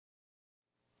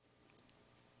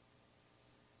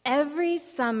Every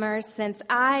summer since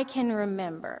I can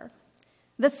remember,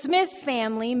 the Smith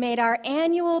family made our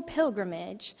annual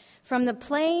pilgrimage from the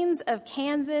plains of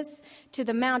Kansas to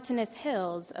the mountainous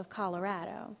hills of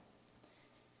Colorado.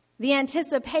 The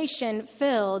anticipation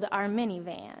filled our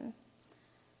minivan.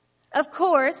 Of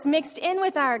course, mixed in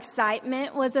with our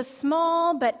excitement was a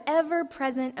small but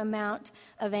ever-present amount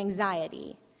of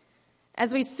anxiety,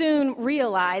 as we soon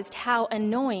realized how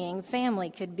annoying family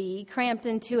could be cramped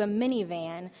into a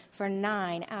minivan for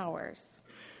 9 hours.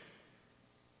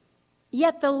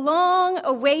 Yet the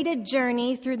long-awaited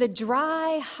journey through the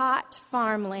dry, hot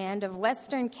farmland of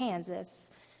western Kansas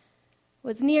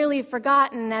was nearly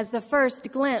forgotten as the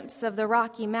first glimpse of the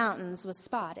Rocky Mountains was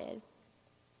spotted.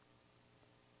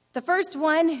 The first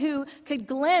one who could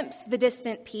glimpse the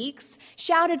distant peaks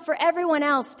shouted for everyone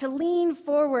else to lean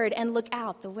forward and look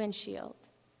out the windshield.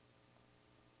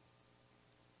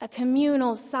 A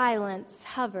communal silence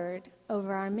hovered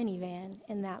over our minivan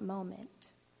in that moment.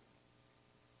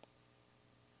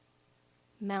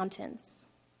 Mountains.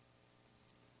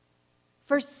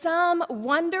 For some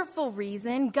wonderful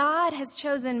reason, God has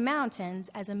chosen mountains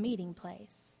as a meeting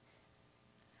place.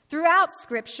 Throughout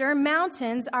Scripture,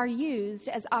 mountains are used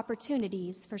as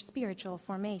opportunities for spiritual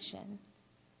formation.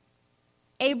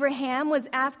 Abraham was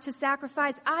asked to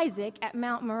sacrifice Isaac at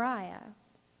Mount Moriah.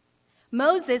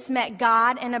 Moses met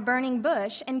God in a burning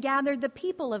bush and gathered the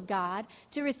people of God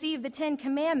to receive the 10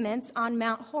 Commandments on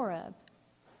Mount Horeb.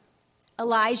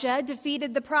 Elijah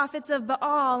defeated the prophets of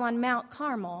Baal on Mount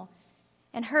Carmel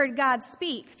and heard God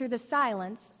speak through the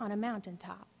silence on a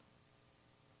mountaintop.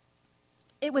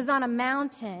 It was on a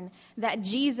mountain that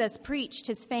Jesus preached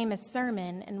his famous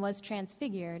sermon and was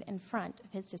transfigured in front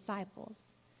of his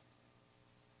disciples.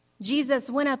 Jesus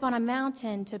went up on a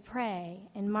mountain to pray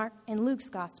in Luke's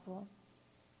gospel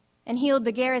and healed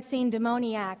the Gerasene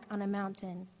demoniac on a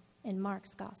mountain in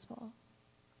Mark's gospel.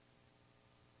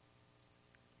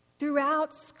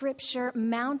 Throughout Scripture,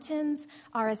 mountains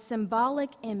are a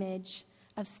symbolic image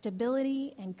of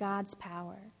stability and God's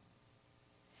power.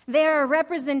 They are a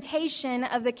representation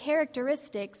of the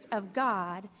characteristics of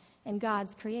God and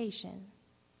God's creation.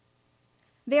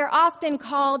 They are often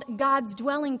called God's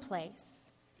dwelling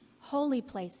place, holy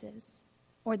places,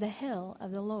 or the hill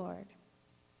of the Lord.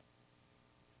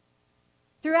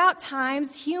 Throughout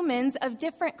times, humans of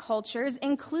different cultures,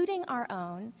 including our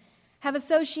own, have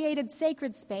associated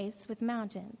sacred space with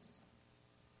mountains.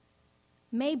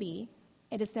 Maybe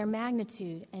it is their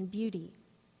magnitude and beauty.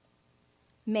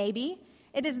 Maybe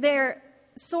it is their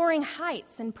soaring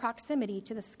heights and proximity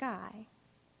to the sky.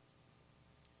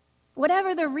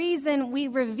 Whatever the reason we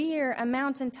revere a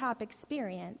mountaintop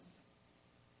experience,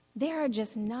 there are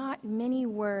just not many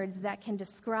words that can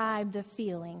describe the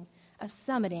feeling of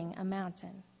summiting a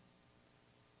mountain.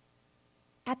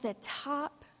 At the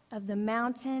top of the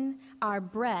mountain, our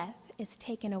breath is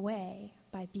taken away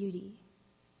by beauty.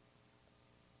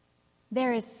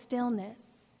 There is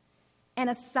stillness and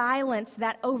a silence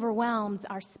that overwhelms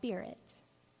our spirit.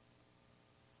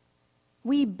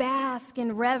 We bask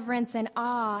in reverence and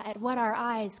awe at what our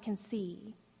eyes can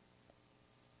see.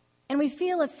 And we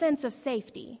feel a sense of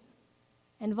safety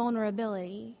and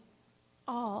vulnerability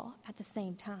all at the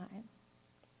same time.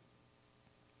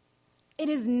 It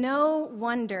is no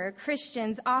wonder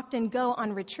Christians often go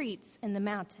on retreats in the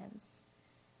mountains.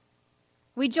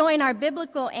 We join our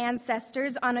biblical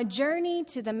ancestors on a journey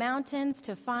to the mountains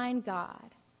to find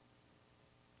God.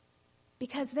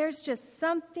 Because there's just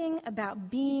something about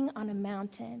being on a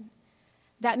mountain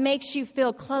that makes you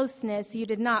feel closeness you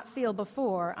did not feel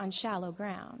before on shallow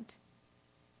ground.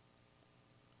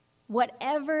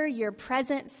 Whatever your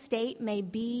present state may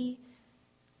be,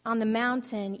 on the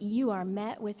mountain you are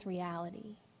met with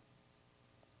reality.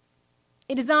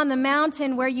 It is on the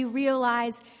mountain where you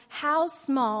realize how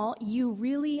small you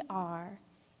really are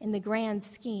in the grand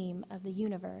scheme of the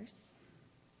universe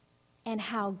and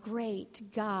how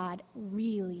great God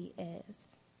really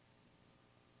is.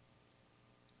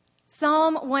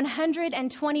 Psalm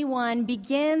 121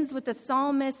 begins with the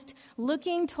psalmist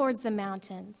looking towards the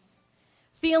mountains,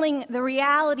 feeling the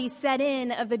reality set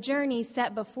in of the journey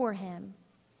set before him.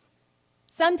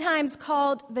 Sometimes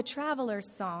called the Traveler's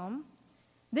Psalm,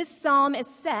 this psalm is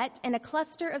set in a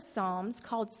cluster of psalms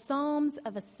called Psalms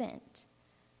of Ascent,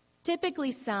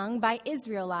 typically sung by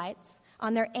Israelites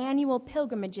on their annual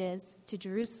pilgrimages to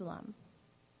Jerusalem.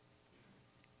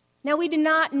 Now, we do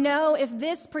not know if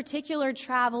this particular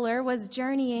traveler was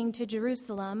journeying to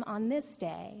Jerusalem on this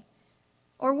day,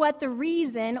 or what the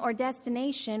reason or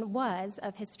destination was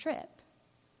of his trip.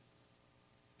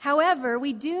 However,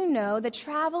 we do know the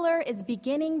traveler is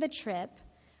beginning the trip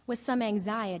with some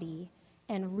anxiety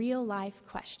and real-life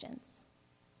questions.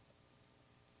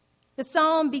 The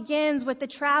psalm begins with the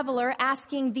traveler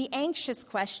asking the anxious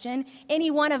question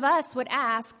any one of us would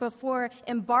ask before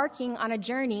embarking on a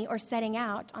journey or setting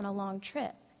out on a long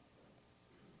trip.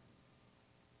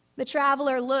 The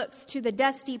traveler looks to the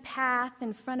dusty path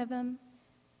in front of him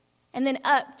and then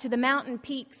up to the mountain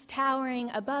peaks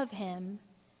towering above him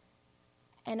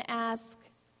and asks,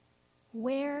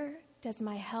 "Where does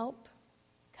my help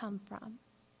come from?"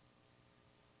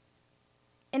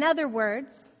 In other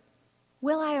words,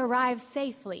 will I arrive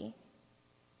safely?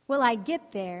 Will I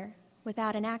get there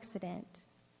without an accident?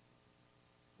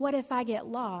 What if I get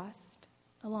lost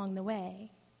along the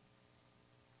way?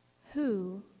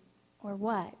 Who or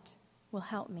what will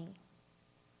help me?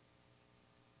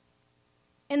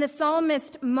 In the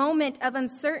psalmist's moment of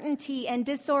uncertainty and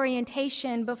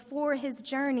disorientation before his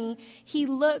journey, he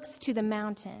looks to the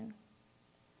mountain.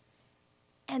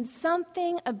 And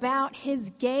something about his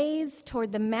gaze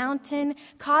toward the mountain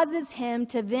causes him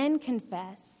to then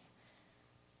confess,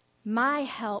 "My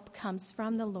help comes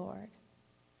from the Lord,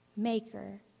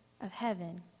 maker of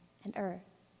heaven and earth."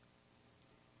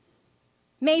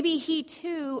 Maybe he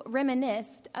too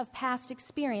reminisced of past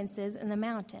experiences in the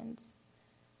mountains.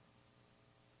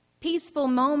 Peaceful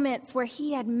moments where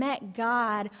he had met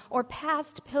God, or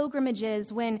past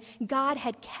pilgrimages when God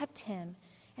had kept him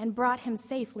and brought him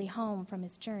safely home from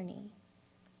his journey.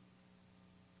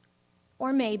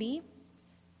 Or maybe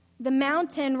the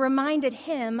mountain reminded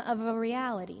him of a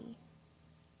reality,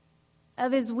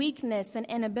 of his weakness and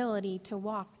inability to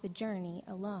walk the journey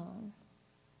alone.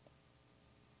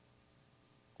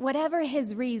 Whatever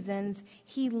his reasons,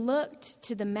 he looked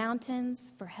to the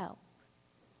mountains for help,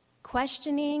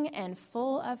 questioning and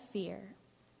full of fear.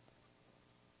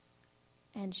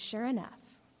 And sure enough,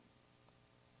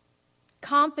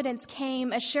 confidence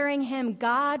came, assuring him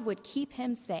God would keep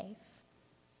him safe.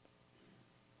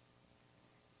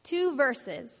 2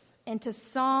 verses into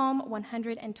Psalm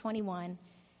 121,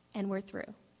 and we're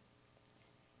through.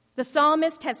 The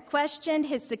psalmist has questioned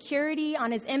his security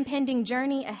on his impending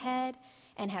journey ahead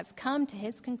and has come to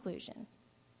his conclusion.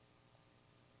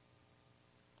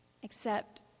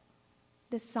 Except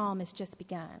this psalm has just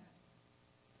begun.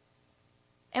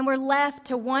 And we're left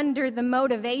to wonder the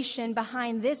motivation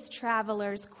behind this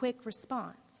traveler's quick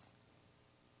response.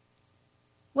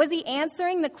 Was he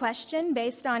answering the question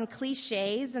based on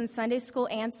cliches and Sunday school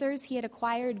answers he had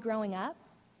acquired growing up?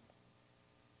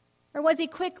 Or was he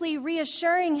quickly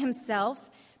reassuring himself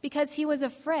because he was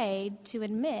afraid to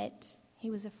admit he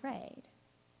was afraid?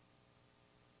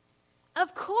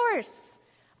 Of course,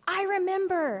 I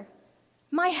remember.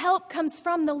 My help comes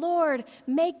from the Lord,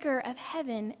 maker of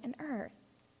heaven and earth.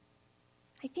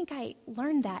 I think I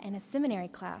learned that in a seminary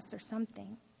class or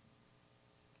something.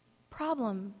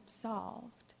 Problem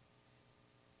solved.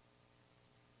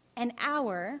 And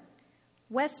our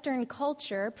Western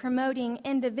culture promoting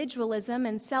individualism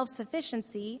and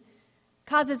self-sufficiency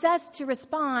causes us to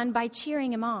respond by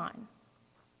cheering him on.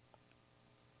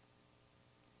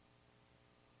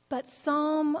 But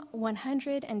Psalm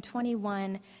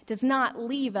 121 does not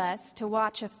leave us to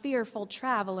watch a fearful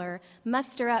traveler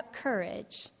muster up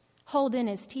courage, hold in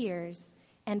his tears,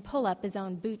 and pull up his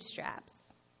own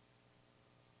bootstraps.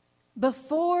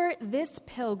 Before this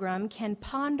pilgrim can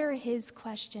ponder his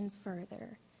question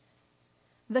further,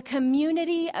 the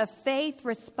community of faith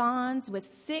responds with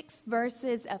 6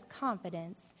 verses of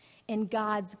confidence in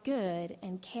God's good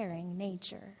and caring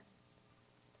nature.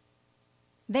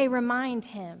 They remind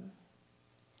him,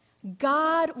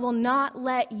 God will not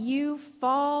let you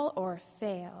fall or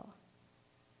fail.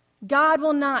 God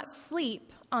will not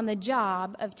sleep on the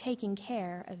job of taking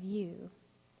care of you.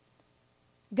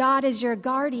 God is your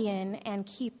guardian and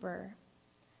keeper,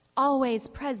 always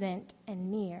present and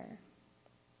near.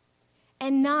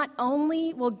 And not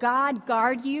only will God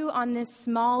guard you on this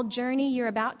small journey you're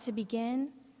about to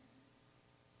begin,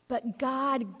 but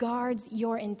God guards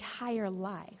your entire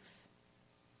life.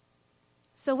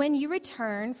 So when you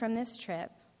return from this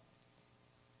trip,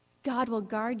 God will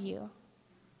guard you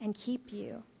and keep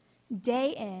you day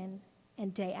in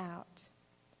and day out.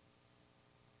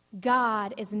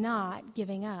 God is not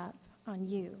giving up on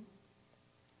you.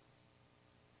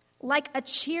 Like a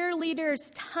cheerleader's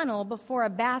tunnel before a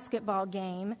basketball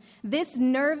game, this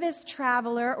nervous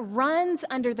traveler runs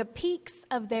under the peaks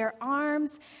of their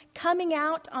arms, coming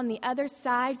out on the other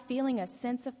side feeling a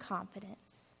sense of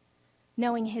confidence,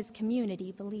 knowing his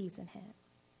community believes in him.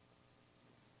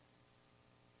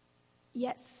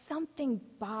 Yet something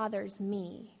bothers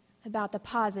me about the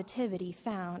positivity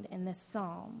found in this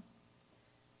psalm.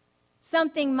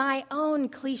 Something my own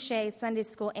cliche Sunday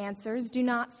school answers do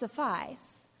not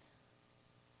suffice.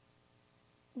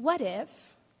 What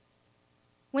if,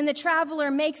 when the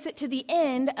traveler makes it to the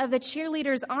end of the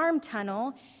cheerleader's arm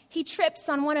tunnel, he trips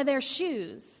on one of their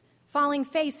shoes, falling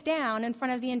face down in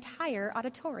front of the entire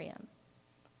auditorium?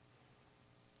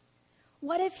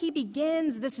 What if he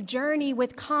begins this journey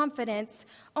with confidence,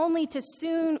 only to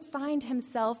soon find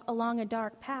himself along a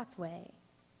dark pathway,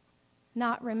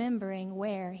 not remembering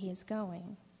where he is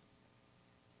going?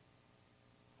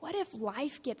 What if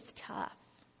life gets tough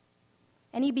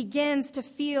and he begins to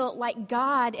feel like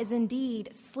God is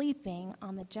indeed sleeping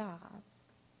on the job?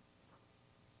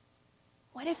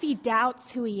 What if he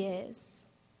doubts who he is,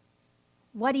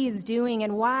 what he is doing,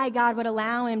 and why God would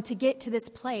allow him to get to this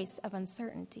place of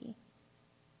uncertainty?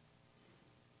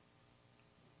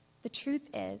 The truth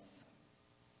is,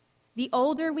 the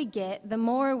older we get, the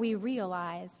more we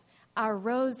realize our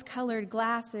rose-colored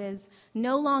glasses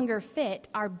no longer fit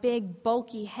our big,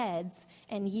 bulky heads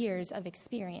and years of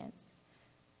experience.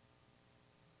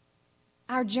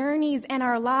 Our journeys and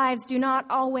our lives do not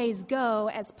always go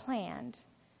as planned,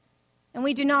 and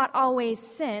we do not always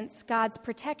sense God's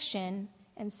protection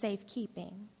and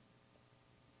safekeeping.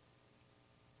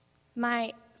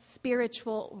 My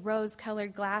spiritual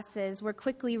rose-colored glasses were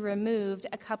quickly removed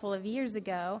a couple of years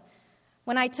ago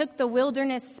when I took the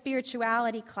wilderness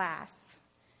spirituality class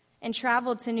and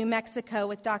traveled to New Mexico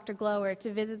with Dr. Glower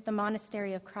to visit the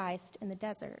Monastery of Christ in the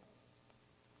desert.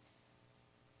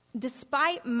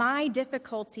 Despite my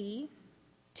difficulty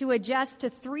to adjust to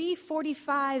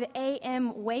 3:45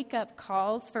 a.m. wake-up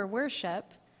calls for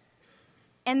worship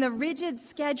and the rigid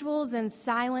schedules and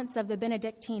silence of the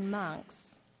Benedictine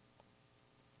monks,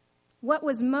 what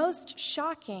was most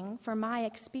shocking for my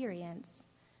experience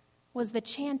was the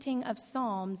chanting of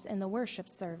psalms in the worship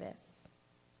service.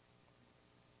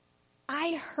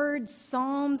 I heard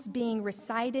psalms being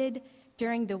recited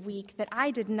during the week that I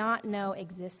did not know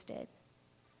existed.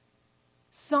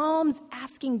 Psalms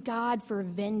asking God for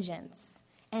vengeance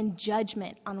and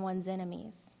judgment on one's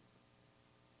enemies.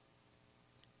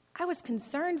 I was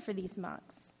concerned for these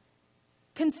monks,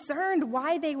 concerned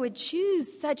why they would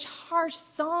choose such harsh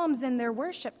psalms in their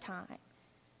worship time.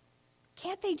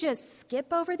 Can't they just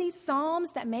skip over these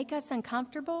psalms that make us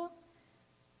uncomfortable?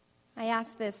 I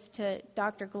asked this to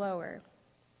Dr. Glower.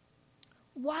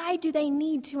 Why do they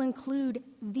need to include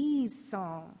these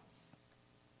psalms?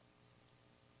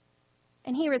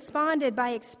 And he responded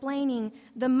by explaining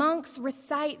the monks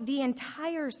recite the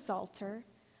entire Psalter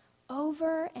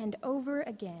over and over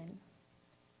again,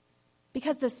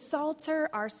 because the Psalter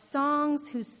are songs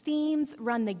whose themes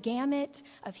run the gamut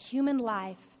of human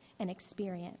life and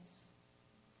experience.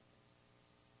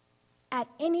 At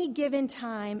any given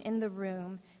time in the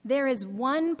room, there is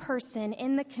one person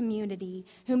in the community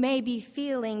who may be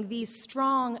feeling these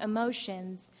strong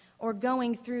emotions or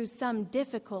going through some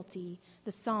difficulty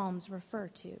the Psalms refer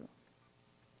to.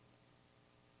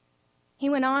 He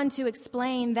went on to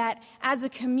explain that as a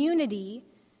community,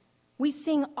 we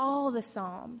sing all the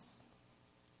Psalms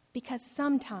because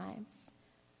sometimes,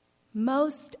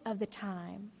 most of the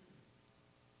time,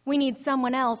 we need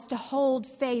someone else to hold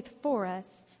faith for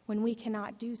us when we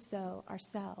cannot do so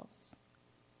ourselves.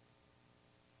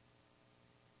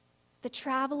 The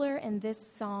traveler in this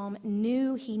psalm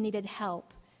knew he needed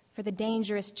help for the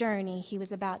dangerous journey he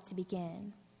was about to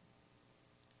begin.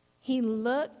 He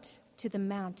looked to the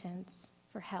mountains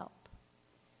for help.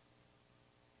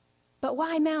 But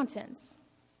why mountains?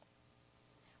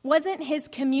 Wasn't his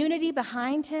community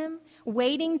behind him,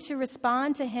 waiting to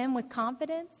respond to him with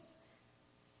confidence?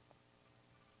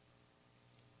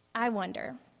 I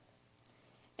wonder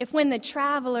if when the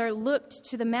traveler looked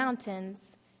to the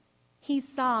mountains, he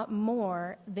saw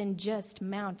more than just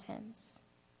mountains.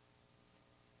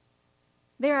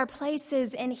 There are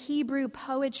places in Hebrew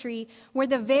poetry where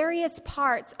the various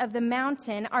parts of the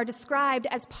mountain are described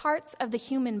as parts of the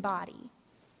human body.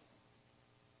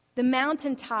 The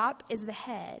mountaintop is the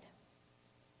head.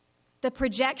 The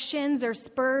projections or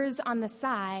spurs on the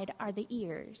side are the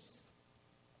ears.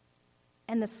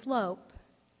 And the slope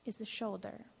is the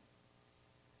shoulder.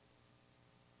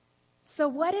 So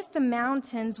what if the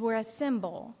mountains were a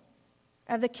symbol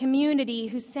of the community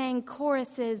who sang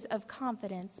choruses of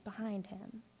confidence behind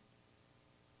him?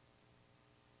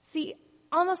 See,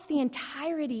 almost the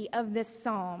entirety of this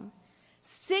psalm,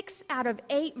 6 out of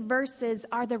 8 verses,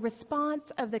 are the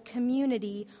response of the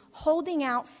community holding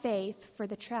out faith for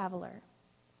the traveler.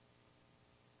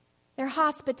 Their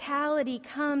hospitality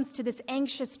comes to this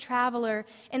anxious traveler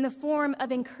in the form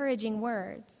of encouraging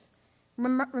words,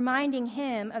 reminding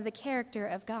him of the character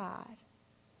of God.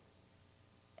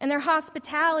 And their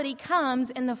hospitality comes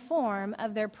in the form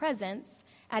of their presence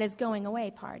at his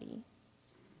going-away party.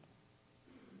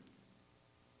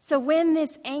 So when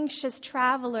this anxious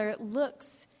traveler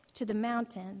looks to the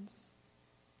mountains,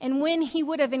 and when he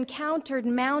would have encountered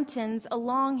mountains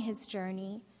along his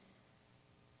journey,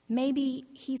 maybe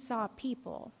he saw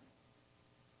people.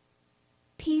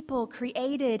 People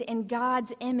created in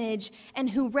God's image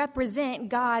and who represent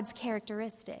God's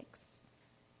characteristics.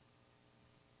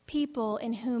 People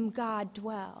in whom God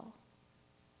dwells.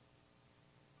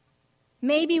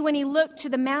 Maybe when he looked to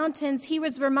the mountains, he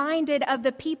was reminded of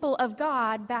the people of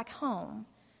God back home,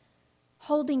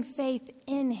 holding faith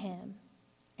in him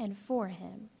and for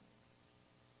him.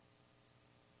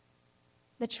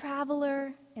 The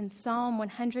traveler in Psalm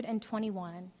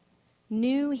 121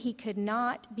 knew he could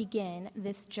not begin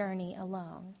this journey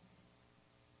alone.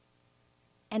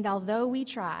 And although we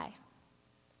try,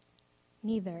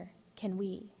 neither can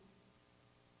we.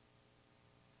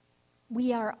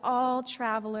 We are all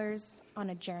travelers on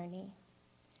a journey,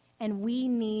 and we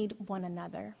need one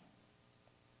another.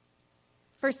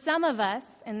 For some of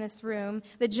us in this room,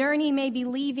 the journey may be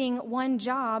leaving one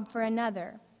job for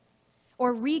another,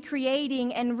 or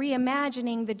recreating and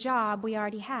reimagining the job we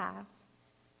already have.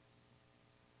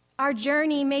 Our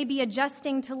journey may be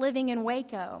adjusting to living in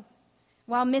Waco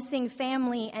while missing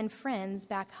family and friends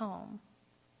back home.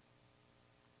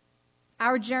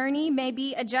 Our journey may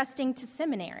be adjusting to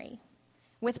seminary,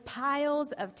 with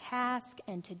piles of tasks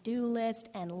and to-do list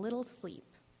and little sleep.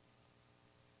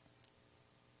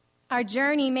 Our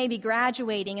journey may be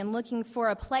graduating and looking for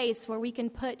a place where we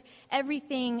can put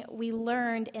everything we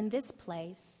learned in this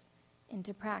place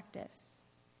into practice.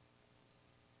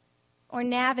 Or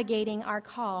navigating our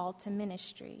call to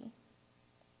ministry.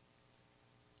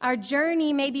 Our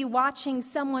journey may be watching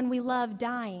someone we love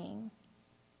dying,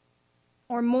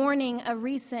 or mourning a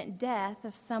recent death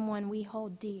of someone we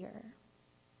hold dear.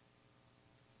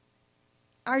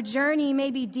 Our journey may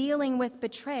be dealing with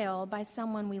betrayal by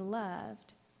someone we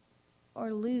loved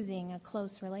or losing a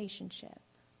close relationship.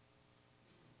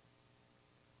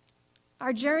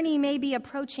 Our journey may be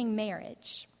approaching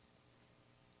marriage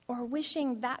or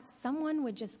wishing that someone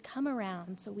would just come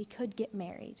around so we could get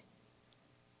married.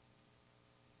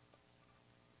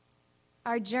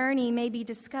 Our journey may be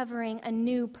discovering a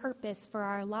new purpose for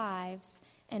our lives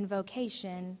and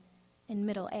vocation in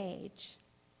middle age,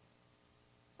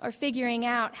 or figuring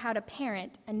out how to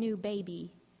parent a new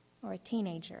baby or a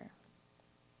teenager.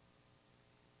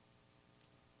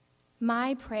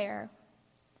 My prayer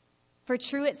for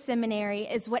Truett Seminary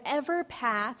is whatever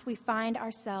path we find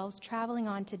ourselves traveling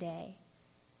on today,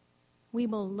 we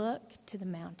will look to the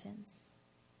mountains.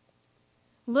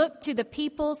 Look to the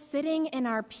people sitting in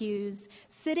our pews,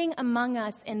 sitting among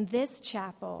us in this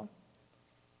chapel,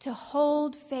 to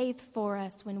hold faith for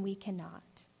us when we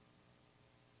cannot.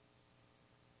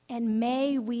 And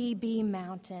may we be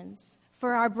mountains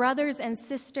for our brothers and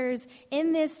sisters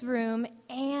in this room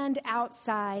and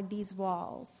outside these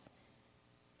walls.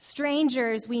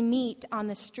 Strangers we meet on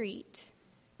the street,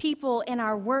 people in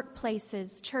our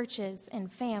workplaces, churches, and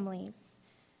families.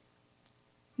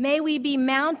 May we be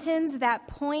mountains that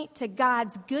point to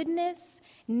God's goodness,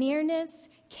 nearness,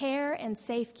 care, and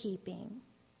safekeeping.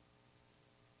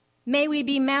 May we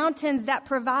be mountains that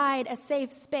provide a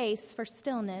safe space for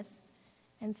stillness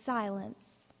and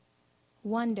silence,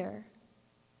 wonder,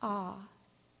 awe,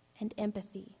 and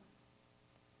empathy.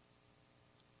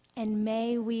 And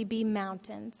may we be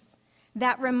mountains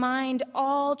that remind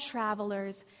all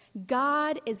travelers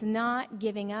God is not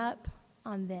giving up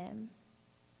on them,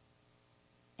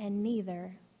 and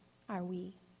neither are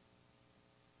we.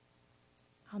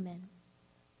 Amen.